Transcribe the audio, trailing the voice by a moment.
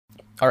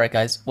All right,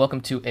 guys,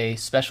 welcome to a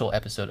special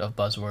episode of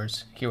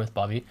Buzzwords here with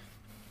Bobby.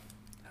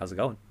 How's it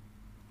going?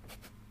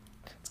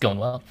 It's going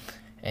well.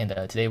 And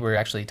today we're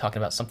actually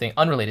talking about something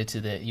unrelated to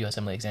the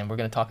USMLE exam. We're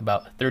going to talk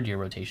about third year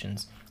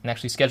rotations and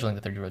actually scheduling the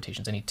third year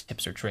rotations, any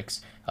tips or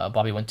tricks.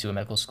 Bobby went to a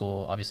medical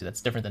school. Obviously,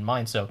 that's different than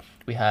mine. So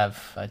we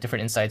have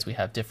different insights. We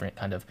have different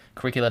kind of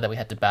curricula that we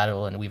had to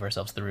battle and weave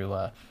ourselves through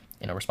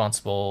in a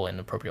responsible and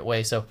appropriate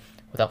way. So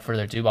without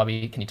further ado,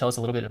 Bobby, can you tell us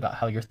a little bit about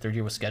how your third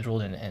year was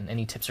scheduled and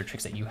any tips or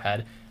tricks that you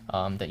had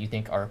that you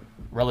think are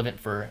relevant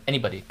for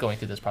anybody going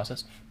through this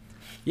process?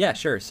 Yeah,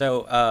 sure.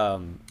 So,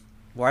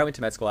 where I went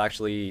to med school,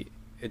 actually,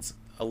 it's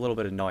a little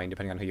bit annoying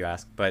depending on who you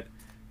ask, but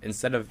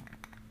instead of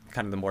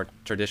kind of the more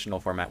traditional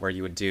format where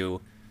you would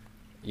do,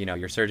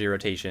 your surgery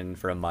rotation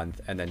for a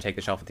month and then take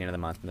the shelf at the end of the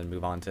month and then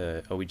move on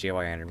to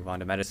OBGYN or move on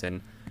to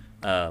medicine,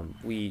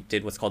 we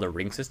did what's called a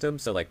ring system.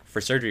 So, like for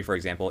surgery, for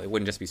example, it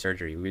wouldn't just be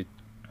surgery. We'd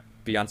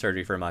be on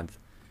surgery for a month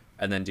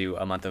and then do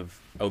a month of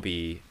OB,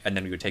 and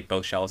then we would take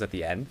both shelves at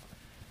the end.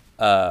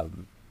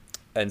 Um,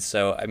 and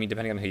so, I mean,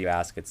 depending on who you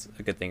ask, it's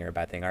a good thing or a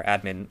bad thing. Our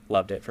admin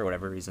loved it for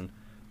whatever reason.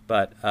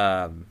 But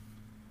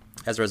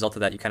as a result of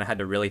that, you kind of had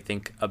to really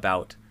think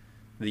about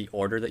the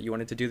order that you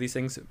wanted to do these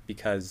things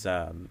because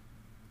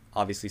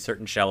obviously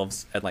certain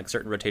shelves and like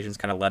certain rotations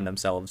kind of lend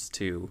themselves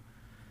to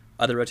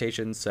other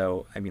rotations.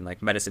 So, I mean,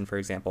 like medicine, for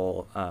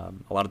example,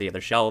 a lot of the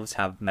other shelves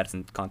have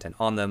medicine content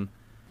on them.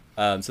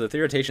 So the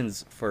three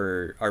rotations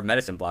for our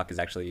medicine block is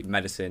actually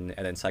medicine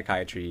and then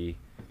psychiatry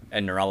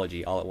and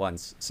neurology all at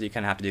once. So you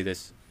kind of have to do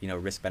this,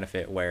 risk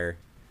benefit where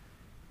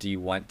do you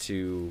want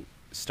to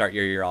start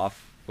your year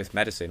off with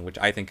medicine, which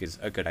I think is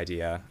a good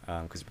idea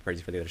because it prepares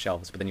you for the other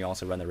shelves. But then you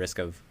also run the risk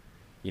of,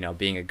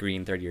 being a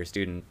green third year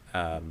student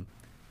and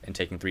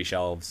taking three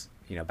shelves,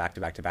 back to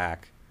back to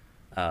back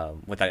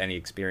without any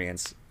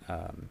experience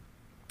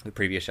with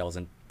previous shelves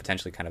and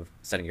potentially kind of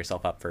setting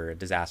yourself up for a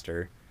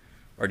disaster.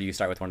 Or do you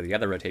start with one of the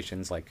other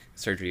rotations like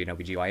surgery and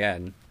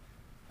OBGYN?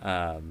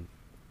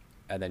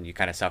 And then you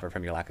kind of suffer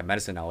from your lack of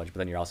medicine knowledge, but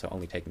then you're also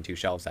only taking two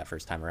shelves that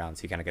first time around,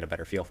 so you kind of get a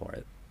better feel for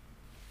it.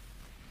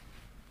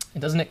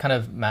 And doesn't it kind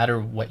of matter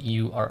what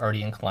you are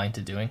already inclined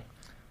to doing?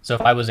 So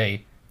if I was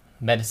a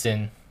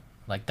medicine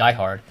like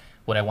diehard,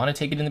 would I want to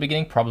take it in the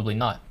beginning? Probably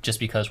not, just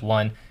because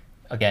one,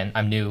 again,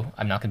 I'm new,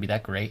 I'm not going to be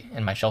that great,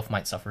 and my shelf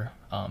might suffer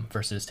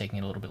versus taking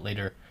it a little bit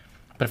later.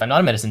 But if I'm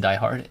not a medicine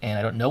diehard and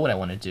I don't know what I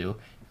want to do,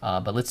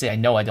 but let's say I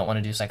know I don't want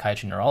to do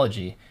psychiatry and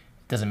neurology,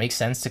 does it make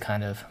sense to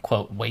kind of,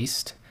 quote,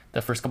 waste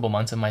the first couple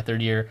months of my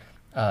third year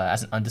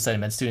as an undecided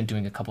med student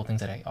doing a couple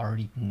things that I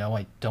already know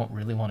I don't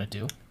really want to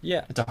do?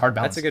 Yeah, It's a hard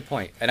balance. that's a good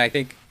point. And I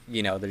think,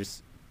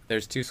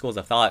 there's two schools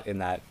of thought in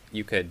that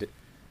you could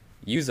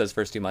use those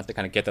first 2 months to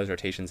kind of get those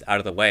rotations out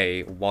of the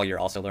way while you're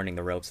also learning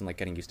the ropes and like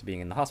getting used to being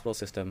in the hospital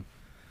system,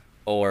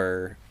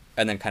 and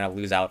then kind of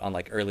lose out on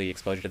like early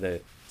exposure to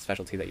the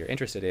specialty that you're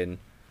interested in.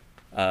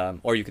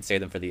 Or you could save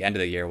them for the end of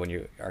the year when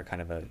you are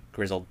kind of a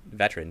grizzled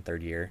veteran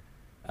third year.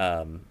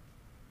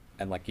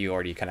 And like you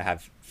already kind of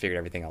have figured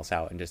everything else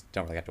out and just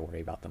don't really have to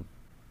worry about them.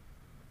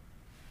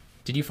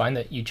 Did you find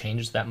that you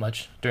changed that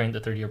much during the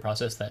third year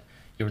process that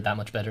you were that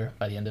much better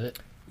by the end of it?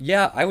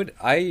 Yeah,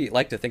 I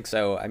like to think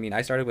so. I mean,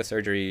 I started with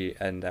surgery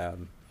and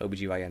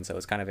OBGYN, so it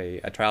was kind of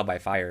a trial by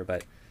fire,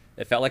 but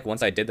it felt like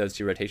once I did those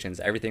two rotations,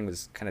 everything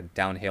was kind of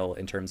downhill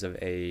in terms of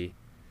a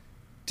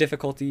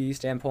difficulty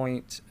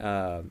standpoint,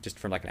 just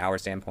from like an hour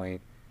standpoint,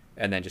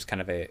 and then just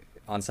kind of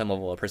on some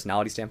level a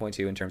personality standpoint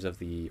too, in terms of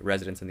the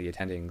residents and the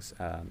attendings.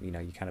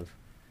 You kind of,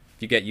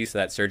 if you get used to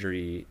that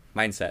surgery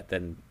mindset,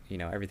 then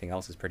everything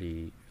else is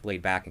pretty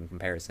laid back in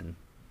comparison.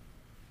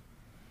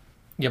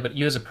 Yeah, but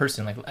you as a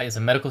person, like as a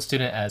medical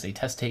student, as a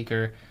test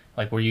taker,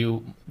 like were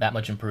you that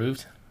much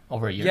improved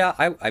over a year?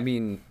 Yeah, I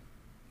mean,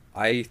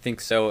 I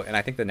think so, and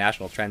I think the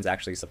national trends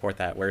actually support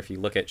that. Where if you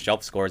look at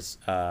shelf scores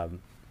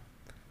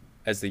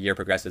as the year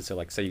progresses, so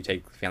like say you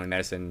take family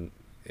medicine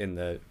in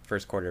the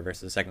first quarter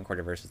versus the second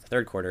quarter versus the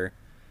third quarter,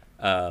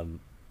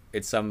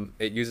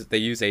 they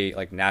use a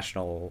like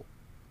national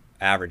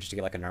average to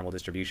get like a normal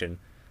distribution,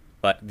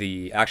 but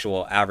the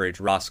actual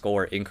average raw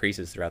score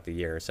increases throughout the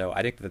year. So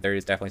I think that there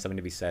is definitely something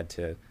to be said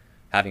to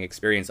having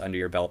experience under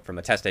your belt from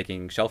a test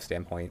taking shelf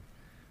standpoint.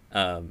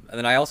 And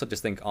then I also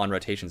just think on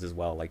rotations as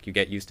well, like you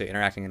get used to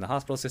interacting in the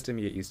hospital system,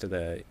 you get used to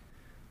the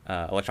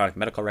electronic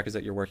medical records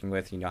that you're working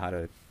with, you know how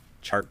to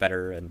chart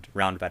better and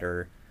round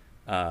better.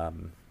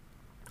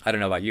 I don't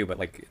know about you, but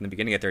like in the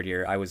beginning of third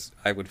year, I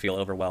would feel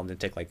overwhelmed and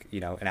take like,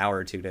 an hour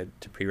or two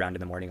to pre-round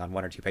in the morning on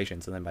one or two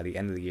patients. And then by the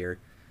end of the year,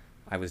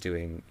 I was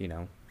doing,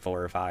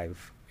 4 or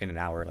 5 in an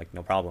hour, like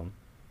no problem.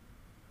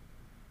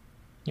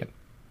 Yep.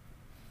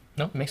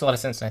 No, it makes a lot of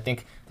sense. And I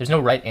think there's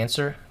no right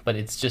answer, but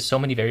it's just so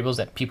many variables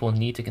that people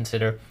need to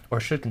consider or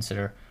should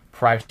consider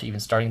prior to even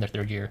starting their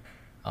third year.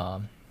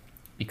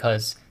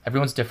 Because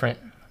everyone's different.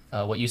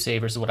 What you say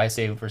versus what I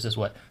say versus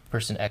what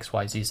person X,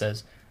 Y, Z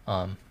says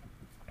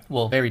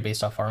will vary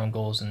based off our own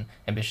goals and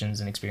ambitions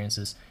and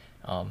experiences.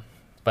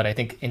 But I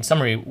think in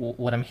summary,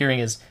 what I'm hearing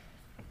is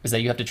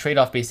that you have to trade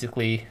off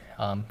basically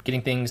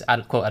getting things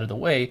out of the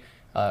way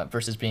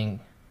versus being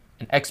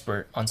an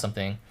expert on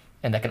something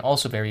and that can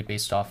also vary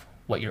based off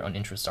what your own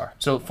interests are.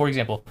 So, for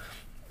example,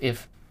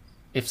 if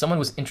someone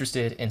was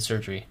interested in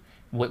surgery,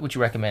 what would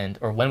you recommend,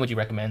 or when would you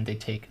recommend they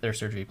take their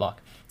surgery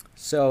block?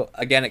 So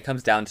again, it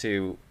comes down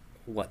to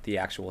what the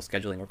actual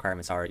scheduling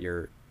requirements are at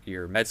your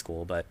med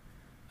school. But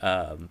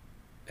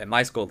at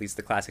my school, at least,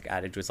 the classic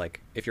adage was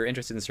like, if you're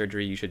interested in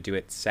surgery, you should do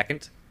it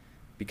second,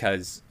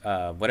 because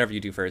whatever you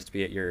do first,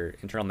 be it your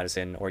internal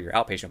medicine or your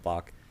outpatient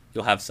block,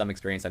 you'll have some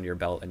experience under your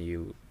belt, and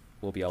you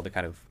will be able to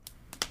kind of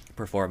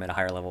perform at a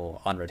higher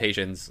level on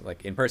rotations,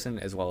 like in person,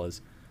 as well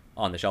as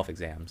on the shelf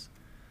exams.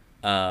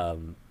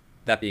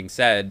 That being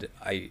said,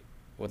 I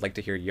would like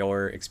to hear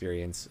your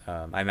experience.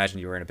 I imagine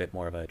you were in a bit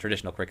more of a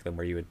traditional curriculum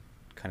where you would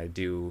kind of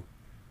do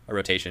a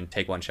rotation,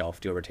 take one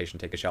shelf, do a rotation,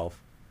 take a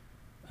shelf,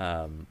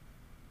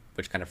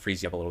 which kind of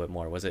frees you up a little bit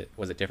more. Was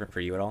it different for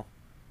you at all?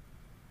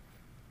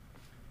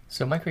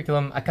 So my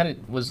curriculum, I kind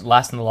of was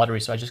last in the lottery,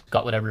 so I just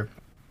got whatever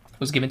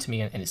was given to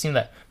me, and it seemed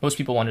that most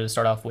people wanted to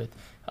start off with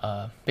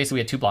basically we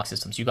had two block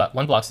systems. You got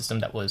one block system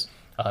that was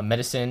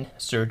medicine,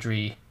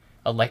 surgery,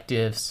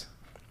 electives,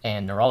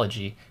 and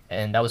neurology,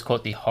 and that was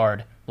quote the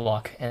hard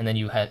block. And then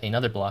you had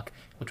another block,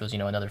 which was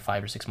another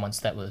 5 or 6 months,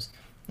 that was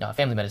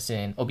family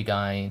medicine,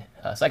 OB-GYN,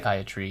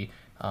 psychiatry,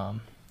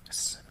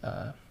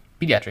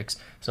 pediatrics.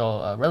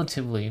 So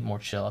relatively more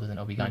chill other than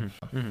OB-GYN.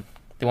 Mm-hmm.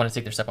 They wanted to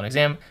take their step one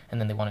exam, and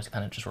then they wanted to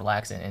kind of just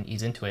relax and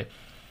ease into it.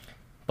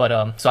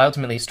 But so I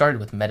ultimately started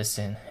with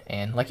medicine,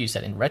 and like you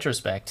said, in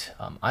retrospect,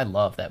 I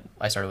love that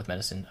I started with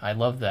medicine. I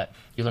love that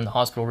you learn the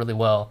hospital really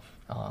well.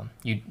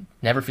 You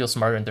never feel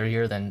smarter in third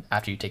year than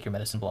after you take your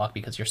medicine block,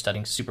 because you're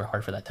studying super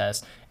hard for that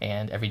test,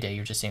 and every day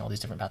you're just seeing all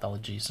these different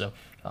pathologies. So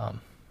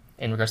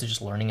in regards to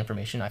just learning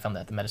information, I found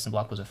that the medicine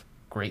block was a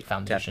great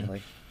foundation.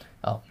 Definitely.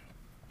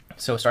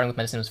 So starting with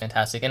medicine was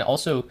fantastic. And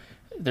also,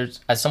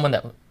 as someone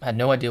that had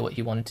no idea what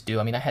he wanted to do,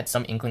 I mean, I had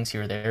some inklings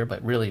here or there,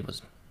 but really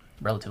was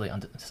relatively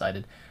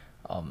undecided.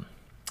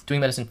 Doing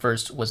medicine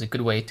first was a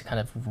good way to kind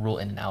of rule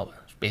in and out.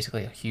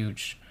 Basically a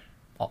huge,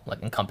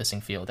 like,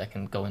 encompassing field that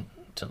can go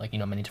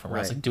into many different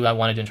routes. Right. Like, do I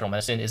want to do internal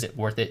medicine? Is it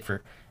worth it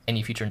for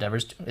any future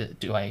endeavors?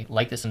 Do I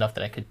like this enough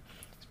that I could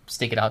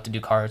stake it out to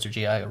do cards or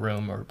GI or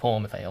room or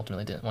poem if I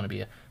ultimately didn't want to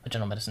be a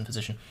general medicine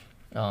physician?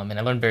 And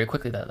I learned very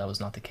quickly that that was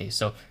not the case.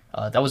 So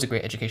that was a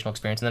great educational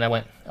experience. And then I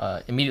went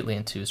immediately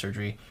into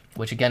surgery,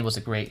 which again was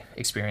a great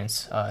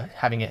experience,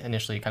 having it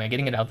initially, kind of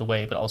getting it out of the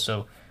way, but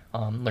also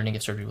learning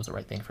if surgery was the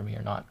right thing for me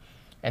or not.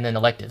 And then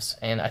electives.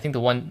 And I think the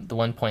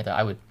one point that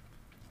I would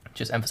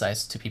just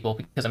emphasize to people,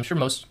 because I'm sure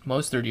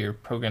most third year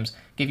programs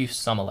give you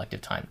some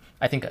elective time.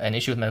 I think an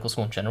issue with medical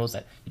school in general is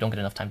that you don't get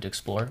enough time to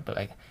explore, but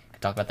I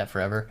could talk about that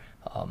forever.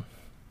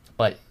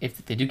 But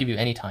if they do give you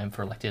any time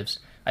for electives,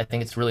 I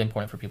think it's really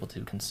important for people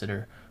to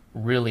consider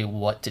really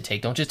what to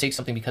take. Don't just take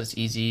something because it's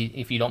easy.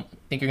 If you don't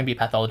think you're going to be a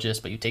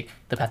pathologist, but you take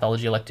the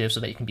pathology elective so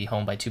that you can be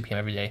home by 2 p.m.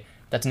 every day,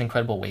 that's an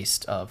incredible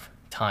waste of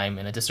time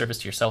and a disservice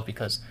to yourself,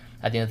 because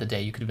at the end of the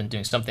day, you could have been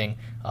doing something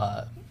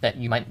that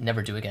you might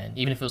never do again.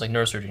 Even if it was like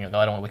neurosurgery, you're like, oh,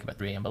 I don't want to wake up at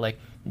 3 a.m. But like,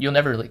 you'll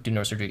never do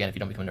neurosurgery again if you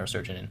don't become a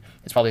neurosurgeon. And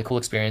it's probably a cool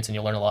experience and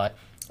you'll learn a lot.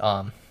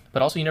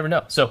 But also, you never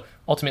know. So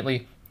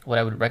ultimately, what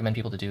I would recommend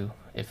people to do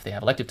if they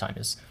have elective time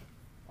is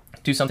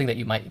do something that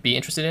you might be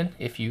interested in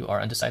if you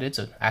are undecided.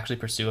 So actually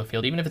pursue a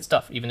field, even if it's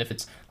tough, even if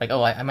it's like,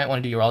 oh, I might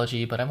want to do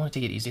urology, but I want to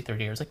take it easy third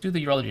year. It's like, do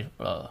the urology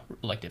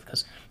elective,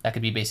 because that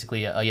could be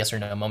basically a yes or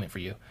no moment for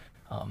you.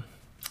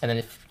 And then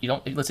if you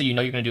don't, let's say you're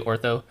going to do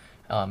ortho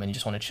and you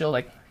just want to chill,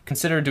 like,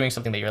 consider doing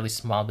something that you're at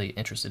least mildly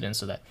interested in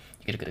so that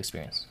you get a good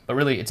experience. But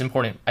really, it's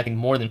important, I think,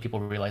 more than people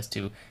realize,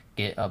 to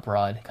get a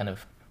broad kind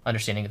of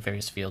understanding of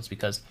various fields,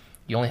 because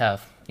you only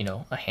have,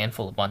 a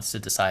handful of months to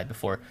decide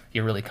before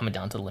you're really coming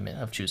down to the limit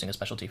of choosing a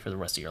specialty for the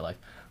rest of your life.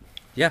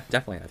 Yeah,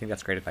 definitely. I think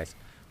that's great advice.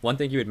 One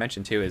thing you had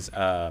mentioned too is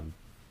kind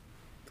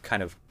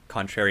of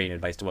contrarian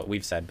advice to what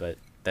we've said, but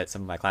that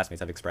some of my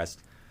classmates have expressed.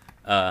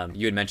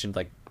 You had mentioned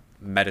like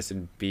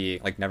medicine being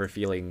like never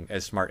feeling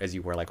as smart as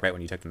you were like right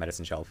when you took the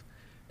medicine shelf.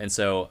 And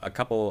so a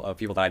couple of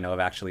people that I know have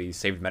actually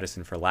saved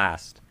medicine for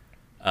last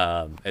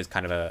as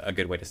kind of a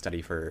good way to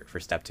study for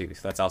step 2.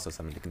 So that's also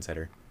something to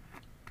consider.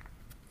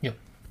 Yeah.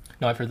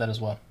 No, I've heard that as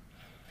well.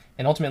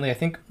 And ultimately, I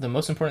think the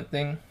most important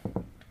thing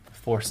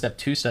for step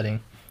 2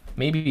 studying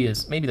maybe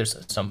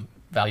there's some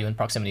value in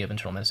proximity of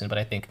internal medicine, but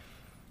I think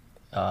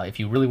if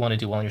you really want to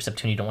do well in your step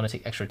 2 and you don't want to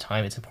take extra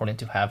time, it's important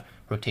to have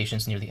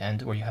rotations near the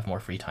end where you have more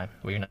free time,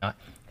 where you're not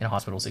in a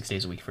hospital 6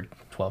 days a week for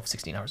 12,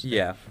 16 hours a day.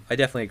 Yeah, I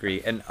definitely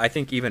agree. And I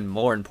think even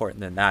more important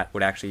than that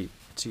would actually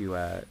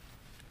to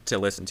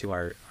listen to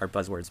our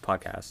Buzzwords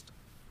podcast.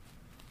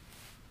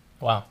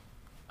 Wow,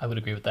 I would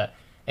agree with that.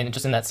 And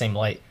just in that same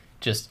light,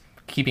 just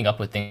keeping up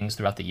with things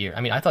throughout the year.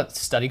 I mean, I thought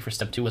studying for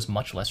step 2 was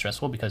much less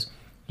stressful because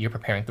you're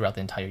preparing throughout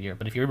the entire year.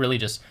 But if you're really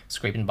just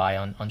scraping by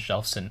on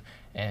shelves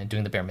and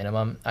doing the bare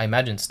minimum, I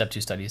imagine step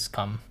 2 studies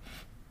come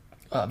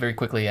very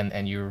quickly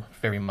and you're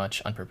very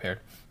much unprepared.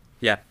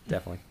 Yeah,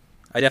 definitely.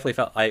 I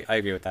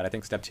agree with that. I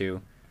think step 2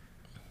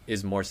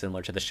 is more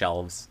similar to the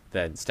shelves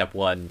than step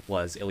 1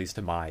 was, at least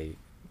to my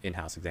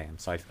in-house exam.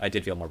 So I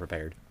did feel more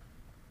prepared.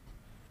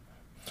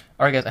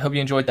 All right, guys, I hope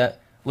you enjoyed that.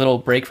 little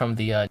break from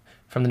the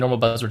normal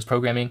buzzwords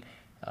programming.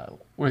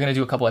 We're gonna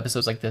do a couple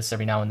episodes like this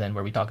every now and then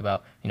where we talk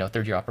about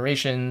third year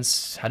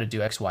operations, how to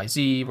do X Y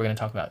Z. We're gonna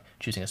talk about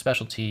choosing a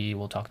specialty.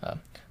 We'll talk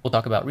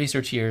about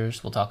research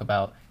years. We'll talk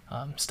about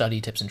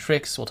study tips and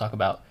tricks. We'll talk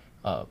about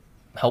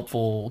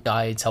helpful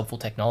guides, helpful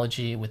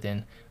technology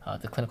within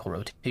the clinical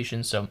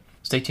rotation. So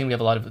stay tuned. We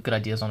have a lot of good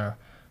ideas on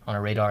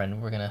our radar,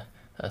 and we're gonna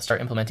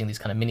start implementing these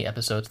kind of mini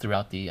episodes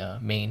throughout the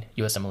main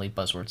USMLE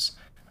buzzwords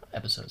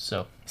episodes.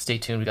 So stay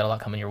tuned. We got a lot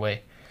coming your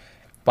way.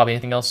 Bobby,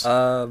 anything else?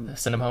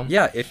 Send them home.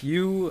 Yeah, if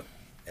you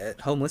at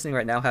home listening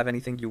right now have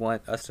anything you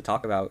want us to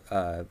talk about,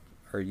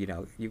 or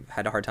you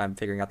had a hard time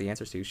figuring out the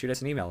answers to, shoot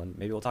us an email and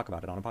maybe we'll talk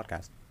about it on a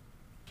podcast.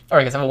 All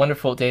right, guys. Have a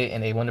wonderful day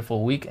and a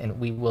wonderful week, and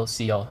we will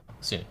see y'all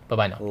soon. Bye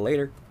bye now.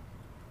 Later.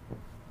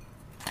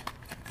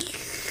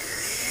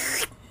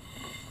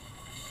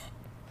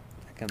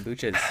 That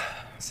kombucha's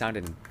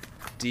sounding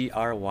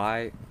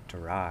DRY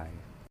dry.